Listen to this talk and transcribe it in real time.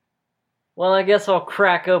Well, I guess I'll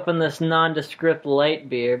crack open this nondescript light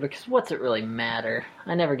beer, because what's it really matter?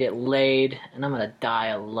 I never get laid, and I'm gonna die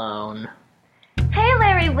alone. Hey,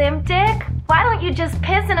 Larry Limpdick, why don't you just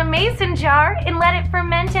piss in a mason jar and let it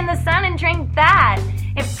ferment in the sun and drink that?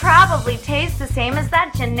 It probably tastes the same as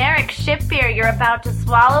that generic shit beer you're about to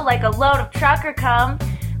swallow like a load of trucker cum.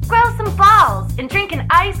 Grow some balls and drink an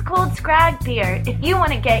ice-cold Scrag beer if you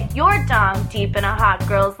want to get your dong deep in a hot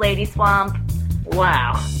girl's lady swamp.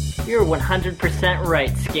 Wow, you're 100%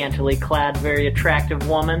 right, scantily clad, very attractive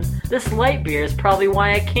woman. This light beer is probably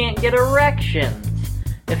why I can't get erections.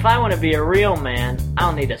 If I want to be a real man,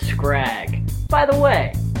 I'll need a Scrag. By the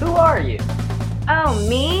way, who are you? Oh,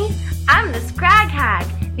 me? I'm the Scrag Hag,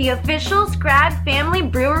 the official Scrag Family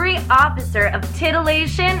Brewery officer of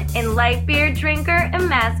titillation and light beer drinker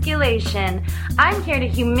emasculation. I'm here to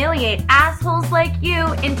humiliate assholes like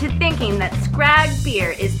you into thinking that Scrag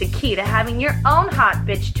beer is the key to having your own hot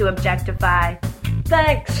bitch to objectify.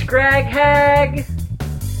 Thanks, Scrag Hag.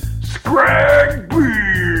 Scrag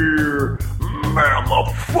beer! Man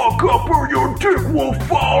the fuck up or your dick will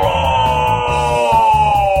fall off!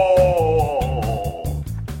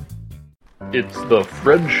 It's the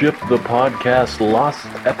Friendship the Podcast Lost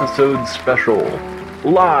Episode Special,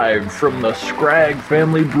 live from the Scrag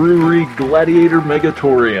Family Brewery Gladiator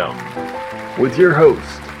Megatorium, with your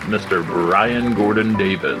host, Mr. Brian Gordon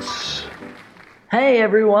Davis. Hey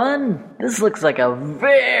everyone, this looks like a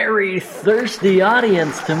very thirsty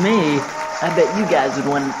audience to me. I bet you guys would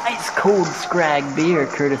want an ice-cold Scrag beer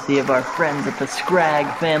courtesy of our friends at the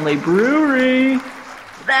Scrag Family Brewery.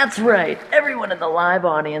 That's right, everyone in the live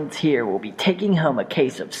audience here will be taking home a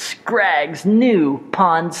case of Scrag's new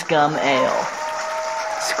Pond Scum Ale.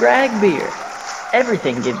 Scrag beer.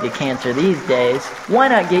 Everything gives you cancer these days. Why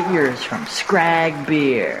not get yours from Scrag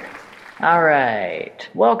Beer? Alright,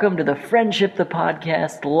 welcome to the Friendship the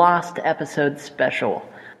Podcast Lost Episode Special.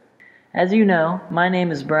 As you know, my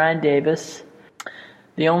name is Brian Davis,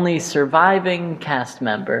 the only surviving cast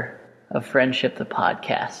member of Friendship the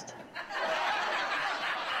Podcast.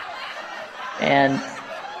 And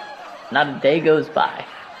not a day goes by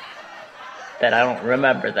that I don't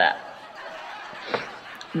remember that.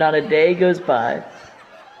 Not a day goes by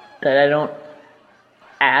that I don't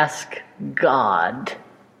ask God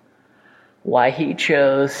why he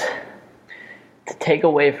chose to take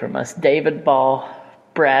away from us David Ball,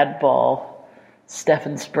 Brad Ball,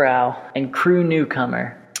 Stefan Sproul, and crew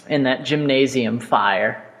newcomer in that gymnasium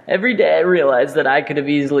fire. Every day I realized that I could have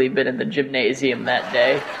easily been in the gymnasium that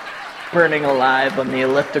day, burning alive on the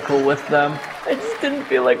elliptical with them. I just didn't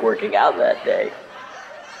feel like working out that day.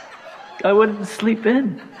 I wouldn't sleep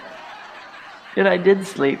in. Yet I did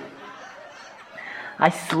sleep. I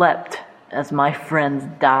slept as my friends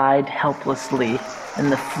died helplessly in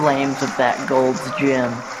the flames of that Gold's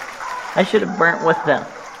Gym. I should have burnt with them.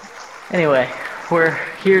 Anyway, we're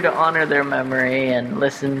here to honor their memory and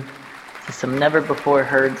listen to some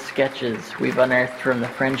never-before-heard sketches we've unearthed from the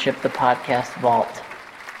Friendship the Podcast vault.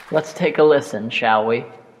 Let's take a listen, shall we?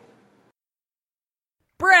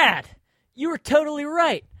 Brad! You were totally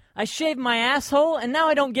right. I shaved my asshole, and now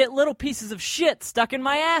I don't get little pieces of shit stuck in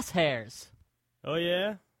my ass hairs. Oh,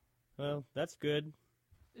 yeah? Well, that's good.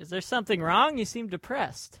 Is there something wrong? You seem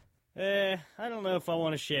depressed. I don't know if I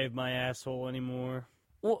want to shave my asshole anymore.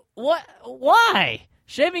 What? Why?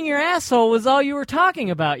 Shaving your asshole was all you were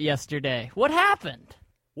talking about yesterday. What happened?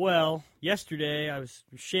 Well, yesterday I was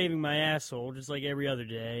shaving my asshole just like every other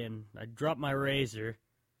day, and I dropped my razor.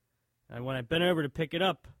 And when I bent over to pick it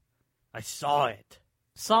up, I saw it.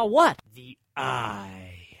 Saw what? The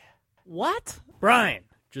eye. What? Brian,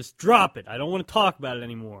 just drop it. I don't want to talk about it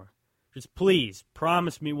anymore. Just please,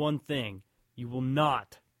 promise me one thing. You will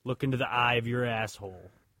not look into the eye of your asshole.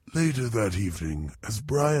 Later that evening, as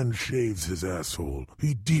Brian shaves his asshole,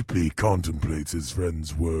 he deeply contemplates his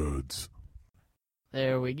friend's words.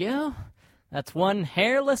 There we go. That's one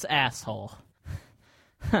hairless asshole.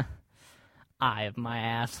 Eye of my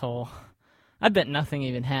asshole. I bet nothing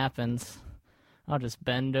even happens. I'll just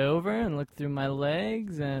bend over and look through my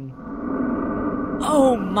legs and...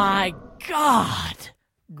 Oh my God!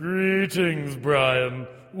 Greetings, Brian.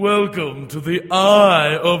 Welcome to the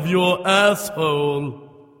eye of your asshole.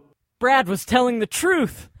 Brad was telling the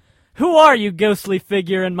truth. Who are you, ghostly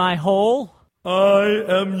figure in my hole? I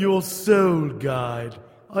am your soul guide.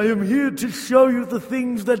 I am here to show you the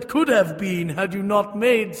things that could have been had you not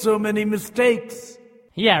made so many mistakes.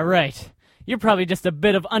 Yeah, right. You're probably just a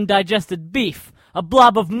bit of undigested beef, a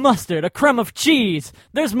blob of mustard, a crumb of cheese.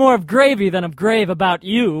 There's more of gravy than of grave about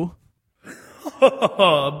you.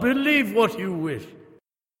 Believe what you wish.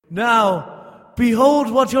 Now, Behold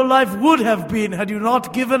what your life would have been had you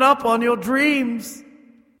not given up on your dreams.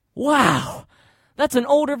 Wow! That's an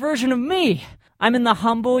older version of me! I'm in the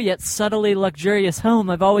humble yet subtly luxurious home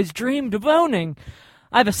I've always dreamed of owning.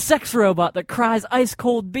 I have a sex robot that cries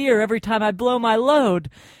ice-cold beer every time I blow my load.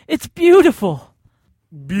 It's beautiful!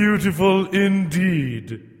 Beautiful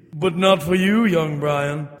indeed. But not for you, young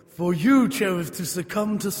Brian. For you chose to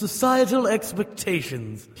succumb to societal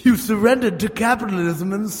expectations. You surrendered to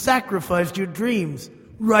capitalism and sacrificed your dreams,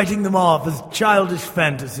 writing them off as childish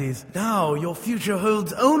fantasies. Now your future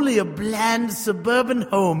holds only a bland suburban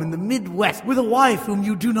home in the Midwest with a wife whom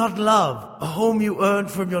you do not love. A home you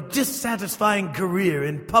earned from your dissatisfying career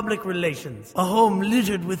in public relations. A home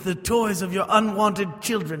littered with the toys of your unwanted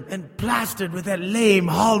children and plastered with that lame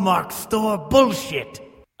Hallmark store bullshit.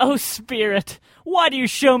 Oh, Spirit, why do you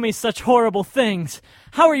show me such horrible things?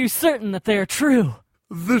 How are you certain that they are true?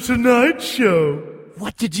 The Tonight Show.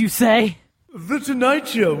 What did you say? The Tonight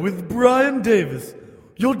Show with Brian Davis.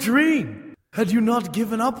 Your dream. Had you not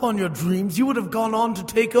given up on your dreams, you would have gone on to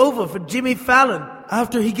take over for Jimmy Fallon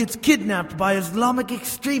after he gets kidnapped by Islamic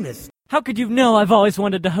extremists. How could you know I've always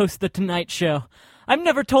wanted to host The Tonight Show? I've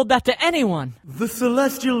never told that to anyone. The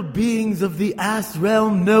celestial beings of the ass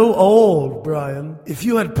realm know all, Brian. If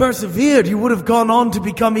you had persevered, you would have gone on to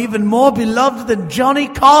become even more beloved than Johnny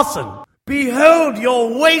Carson. Behold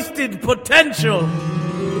your wasted potential.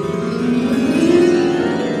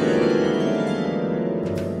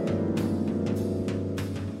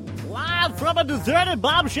 Live from a deserted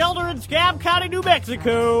bomb shelter in Scab County, New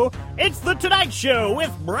Mexico, it's The Tonight Show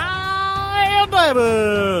with Brian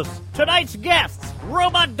Davis. Tonight's guests,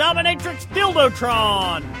 Robot Dominatrix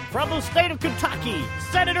Dildotron. From the state of Kentucky,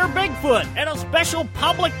 Senator Bigfoot. And a special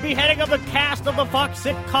public beheading of the cast of the Fox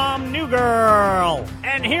sitcom New Girl.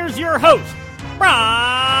 And here's your host,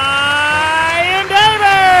 Brian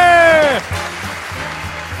Davis!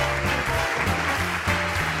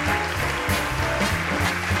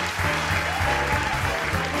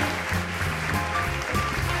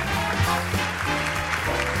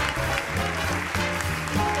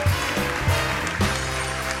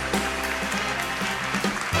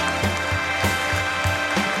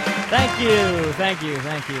 Thank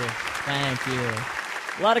you.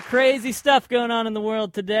 A lot of crazy stuff going on in the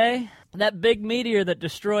world today. That big meteor that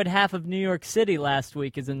destroyed half of New York City last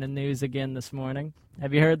week is in the news again this morning.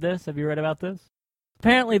 Have you heard this? Have you read about this?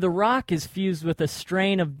 Apparently the rock is fused with a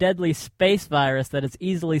strain of deadly space virus that is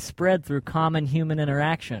easily spread through common human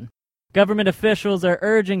interaction. Government officials are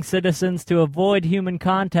urging citizens to avoid human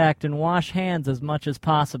contact and wash hands as much as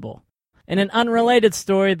possible. In an unrelated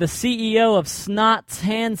story, the CEO of Snot's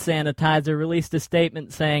hand sanitizer released a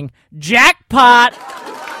statement saying, "Jackpot!" All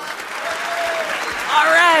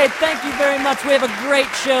right, thank you very much. We have a great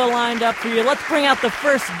show lined up for you. Let's bring out the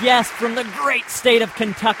first guest from the great state of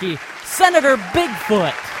Kentucky, Senator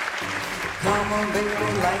Bigfoot. Come on, baby,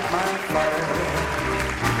 light my fire.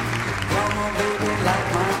 Come on, baby,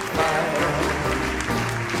 light my fire.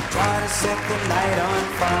 Try to set the night on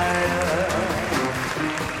fire.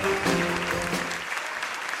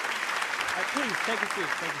 Please, take a seat.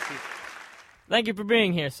 Thank you for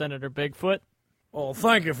being here, Senator Bigfoot. Oh,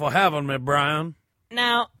 thank you for having me, Brian.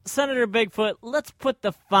 Now, Senator Bigfoot, let's put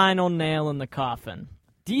the final nail in the coffin.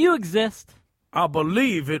 Do you exist? I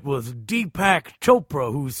believe it was Deepak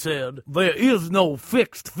Chopra who said, "There is no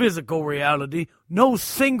fixed physical reality, no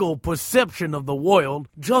single perception of the world,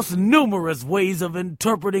 just numerous ways of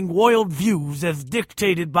interpreting world views as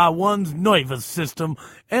dictated by one's nervous system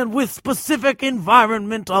and with specific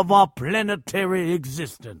environment of our planetary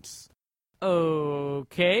existence."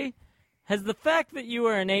 Okay. Has the fact that you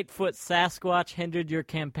are an 8-foot Sasquatch hindered your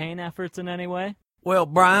campaign efforts in any way? Well,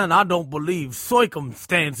 Brian, I don't believe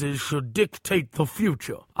circumstances should dictate the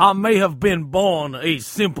future. I may have been born a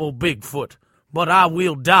simple Bigfoot, but I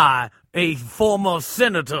will die a former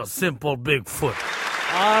Senator Simple Bigfoot.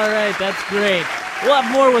 All right, that's great. We'll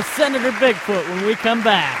have more with Senator Bigfoot when we come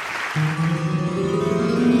back.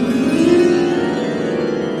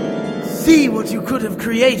 See what you could have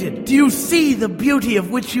created. Do you see the beauty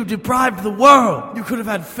of which you deprived the world? You could have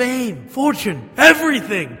had fame, fortune,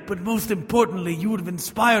 everything. But most importantly, you would have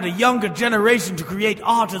inspired a younger generation to create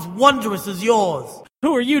art as wondrous as yours.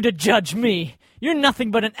 Who are you to judge me? You're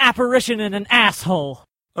nothing but an apparition and an asshole.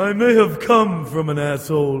 I may have come from an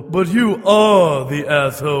asshole, but you are the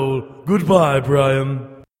asshole. Goodbye,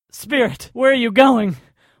 Brian. Spirit, where are you going?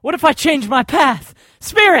 What if I change my path?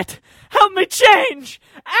 Spirit, help me change!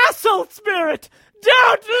 Asshole Spirit,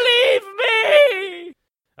 don't leave me!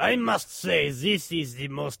 I must say, this is the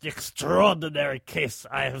most extraordinary case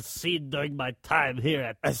I have seen during my time here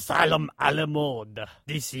at Asylum Alamode.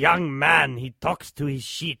 This young man, he talks to his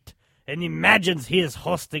sheet and imagines he is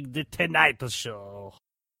hosting the Tonight Show.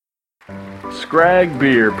 Scrag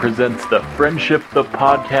Beer presents the Friendship the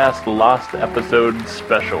Podcast Lost Episode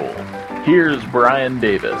Special. Here's Brian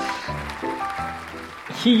Davis.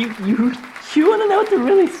 You want to know what the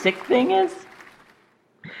really sick thing is?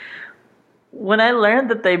 When I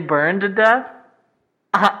learned that they burned to death,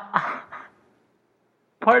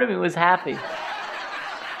 part of me was happy.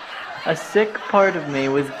 A sick part of me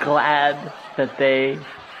was glad that they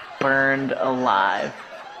burned alive.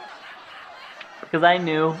 Because I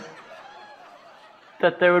knew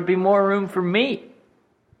that there would be more room for me.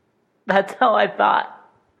 That's how I thought.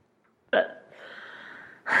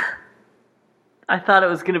 I thought it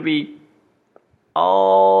was going to be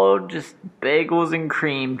all just bagels and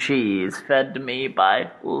cream cheese fed to me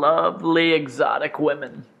by lovely exotic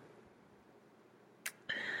women.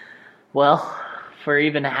 Well, for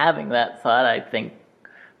even having that thought, I think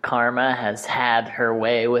karma has had her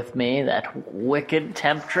way with me, that wicked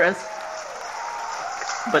temptress.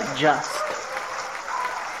 But just.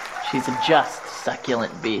 She's a just,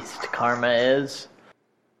 succulent beast, karma is.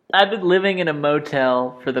 I've been living in a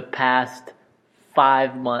motel for the past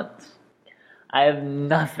 5 months. I have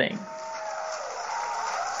nothing.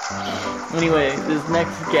 Anyway, this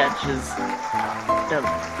next sketch is...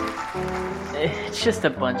 it's just a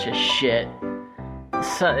bunch of shit.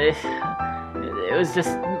 So, it was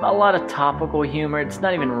just a lot of topical humor. It's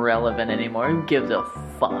not even relevant anymore. Who gives a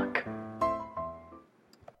fuck?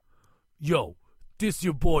 Yo, this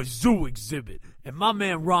your boy Zoo Exhibit, and my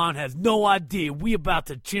man Ron has no idea we about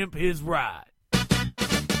to chimp his ride.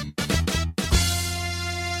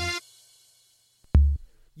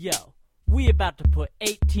 Yo, we about to put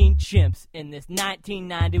 18 chimps in this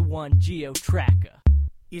 1991 Geo Tracker.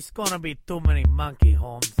 It's gonna be too many monkey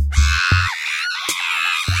homes.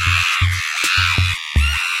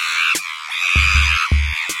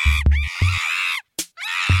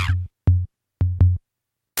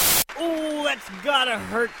 Ooh, that's gotta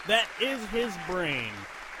hurt. That is his brain.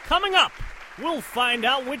 Coming up, we'll find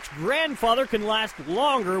out which grandfather can last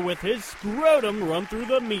longer with his scrotum run through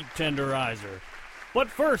the meat tenderizer. But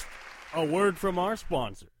first, a word from our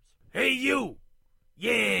sponsors. Hey, you!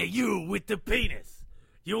 Yeah, you with the penis.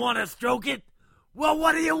 You want to stroke it? Well,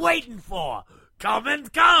 what are you waiting for? Come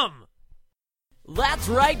and come! That's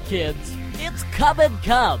right, kids. It's Come and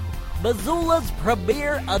Come, Missoula's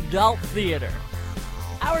premier adult theater.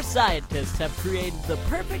 Our scientists have created the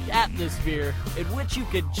perfect atmosphere in which you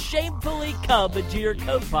can shamefully come into your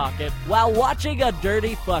coat pocket while watching a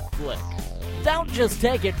dirty fuck flick. Don't just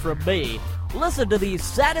take it from me. Listen to these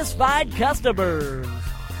satisfied customers.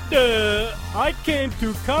 I came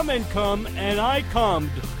to come and I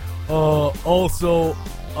cummed. Also,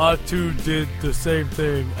 I too did the same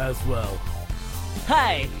thing as well.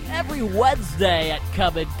 Hey, every Wednesday at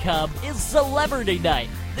Come and Come is Celebrity Night.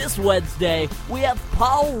 This Wednesday, we have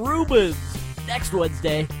Paul Rubens. Next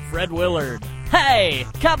Wednesday, Fred Willard. Hey,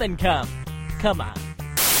 Come and Come. Come on.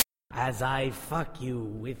 As I fuck you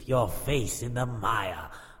with your face in the mire,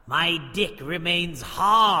 my dick remains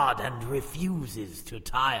hard and refuses to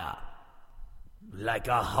tire. Like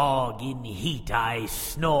a hog in heat, I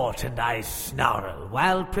snort and I snarl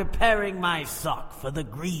while preparing my sock for the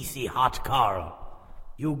greasy hot coral.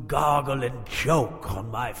 You gargle and choke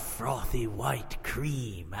on my frothy white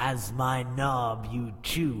cream as my knob you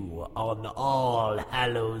chew on All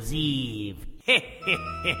Hallows Eve.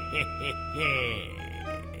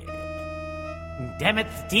 Damn it,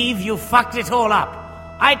 Steve, you fucked it all up.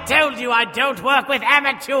 I told you I don't work with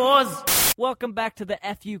amateurs! Welcome back to the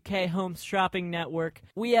FUK Home Shopping Network.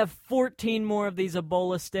 We have 14 more of these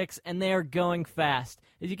Ebola sticks, and they are going fast.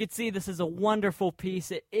 As you can see, this is a wonderful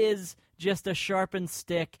piece. It is just a sharpened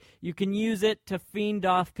stick. You can use it to fiend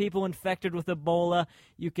off people infected with Ebola.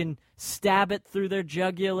 You can stab it through their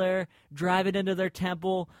jugular, drive it into their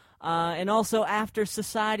temple, and also after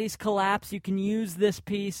societies collapse, you can use this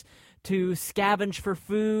piece to scavenge for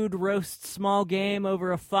food, roast small game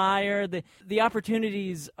over a fire. The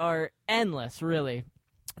opportunities are endless, really.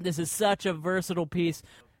 This is such a versatile piece.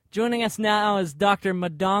 Joining us now is Dr.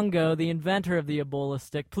 Madongo, the inventor of the Ebola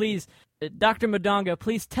stick. Please, Dr. Madongo,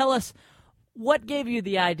 please tell us what gave you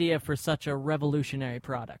the idea for such a revolutionary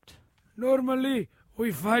product? Normally,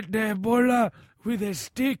 we fight the Ebola with a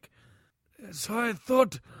stick, so I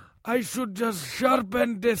thought I should just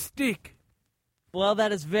sharpen the stick. Well,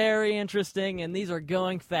 that is very interesting, and these are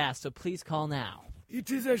going fast, so please call now.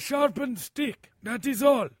 It is a sharpened stick, that is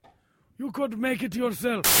all. You could make it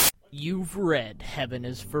yourself. You've read Heaven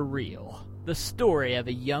is for Real, the story of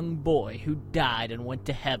a young boy who died and went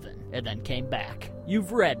to heaven and then came back.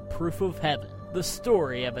 You've read Proof of Heaven, the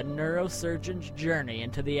story of a neurosurgeon's journey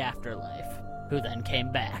into the afterlife, who then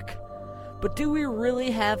came back. But do we really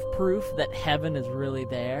have proof that heaven is really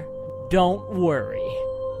there? Don't worry.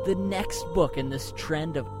 The next book in this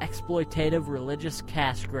trend of exploitative religious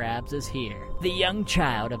cash grabs is here. The young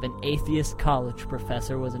child of an atheist college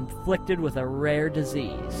professor was inflicted with a rare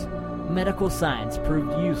disease. Medical science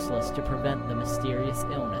proved useless to prevent the mysterious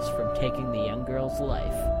illness from taking the young girl's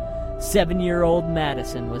life. 7-year-old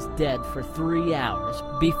Madison was dead for 3 hours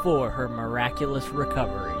before her miraculous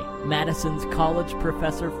recovery. Madison's college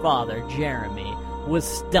professor father, Jeremy, was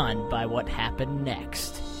stunned by what happened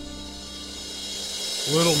next.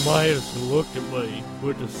 Little Madison looked at me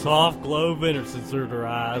with the soft glow of innocence in her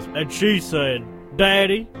eyes, and she said,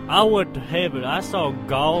 "Daddy, I went to heaven. I saw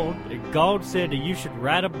God, and God said that you should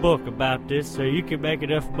write a book about this so you can make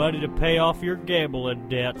enough money to pay off your gambling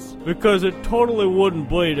debts, because it totally wouldn't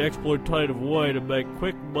be an exploitative way to make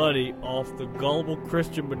quick money off the gullible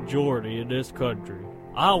Christian majority in this country."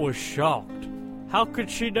 I was shocked. How could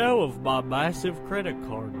she know of my massive credit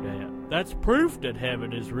card debt? That's proof that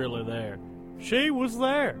heaven is really there. She was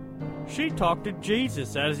there. She talked to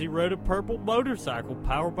Jesus as he rode a purple motorcycle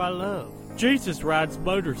powered by love. Jesus rides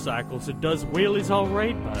motorcycles and does wheelies on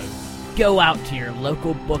rainbows. Go out to your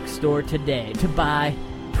local bookstore today to buy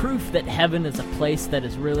Proof That Heaven is a Place That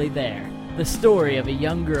Is Really There. The story of a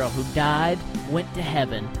young girl who died, went to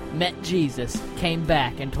heaven, met Jesus, came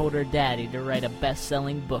back, and told her daddy to write a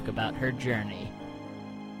best-selling book about her journey.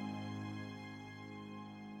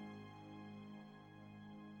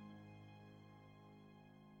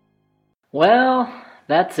 Well,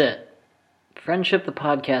 that's it. Friendship the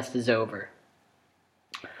Podcast is over.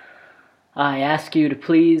 I ask you to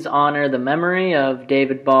please honor the memory of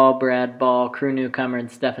David Ball, Brad Ball, Crew Newcomer, and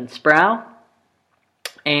Stephen Sproul.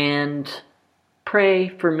 And pray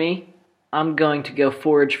for me. I'm going to go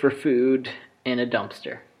forage for food in a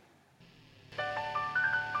dumpster.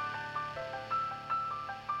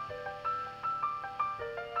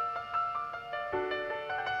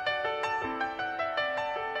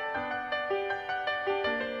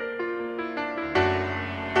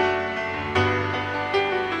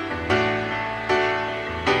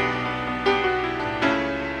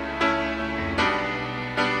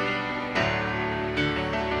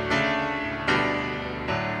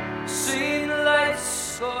 Seen the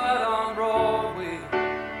lights go out on Broadway.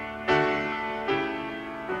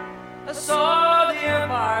 I saw the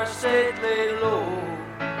Empire State lay low,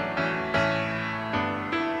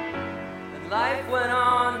 and life went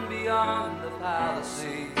on beyond the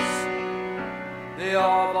Palisades. They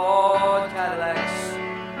all bought Cadillacs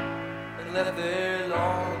and left there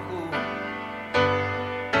long ago.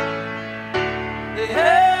 They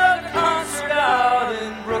held a concert out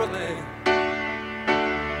in Brooklyn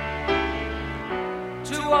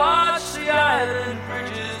to watch the island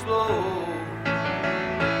bridges blow.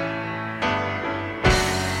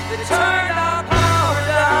 They turned our power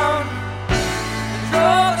down and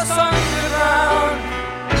drove us underground,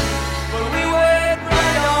 but we went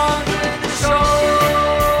right on with the show.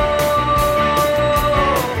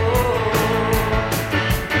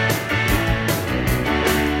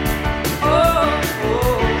 Oh, oh,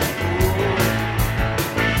 oh.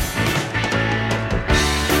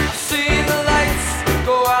 I've seen the lights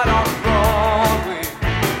go out on Broadway.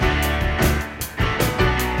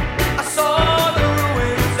 I saw the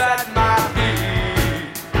ruins at my feet.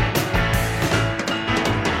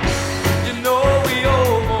 You know, we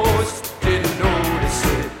almost didn't notice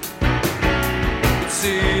it. We'd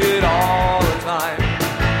see it all the time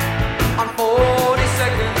on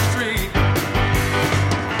 42nd Street.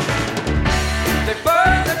 They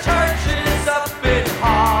burned the churches up in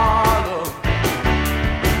Harlem,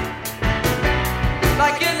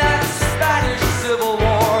 like in that Spanish Civil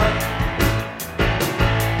War.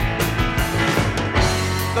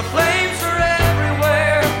 The flames were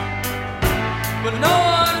everywhere, but no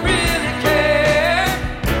one really cared.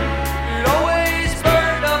 It always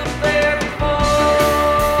burned up there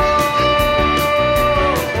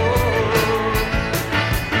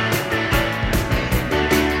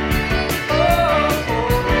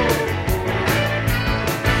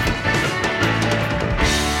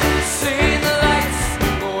Seen the lights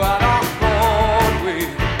go out on Broadway.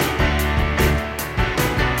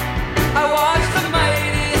 I watched the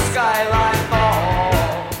mighty sky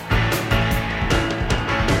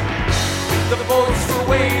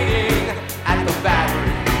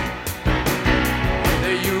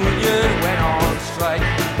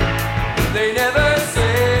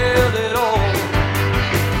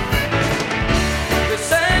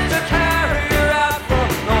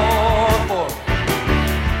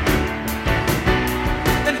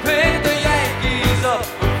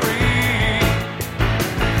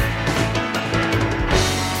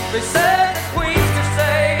They said the Queens could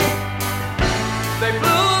stay. They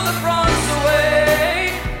blew the Bronx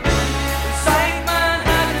away and sank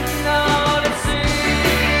Manhattan out at sea.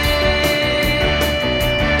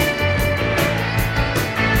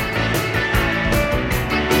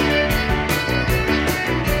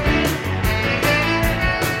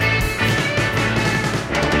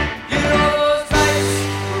 You know those nights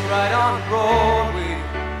were right on Broadway.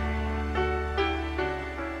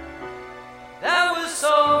 That was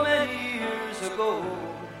so many years ago.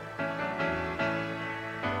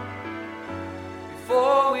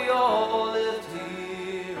 Before we all lived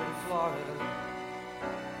here in Florida,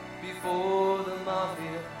 before the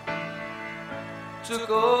mafia took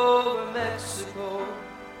over Mexico.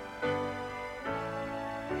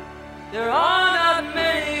 There are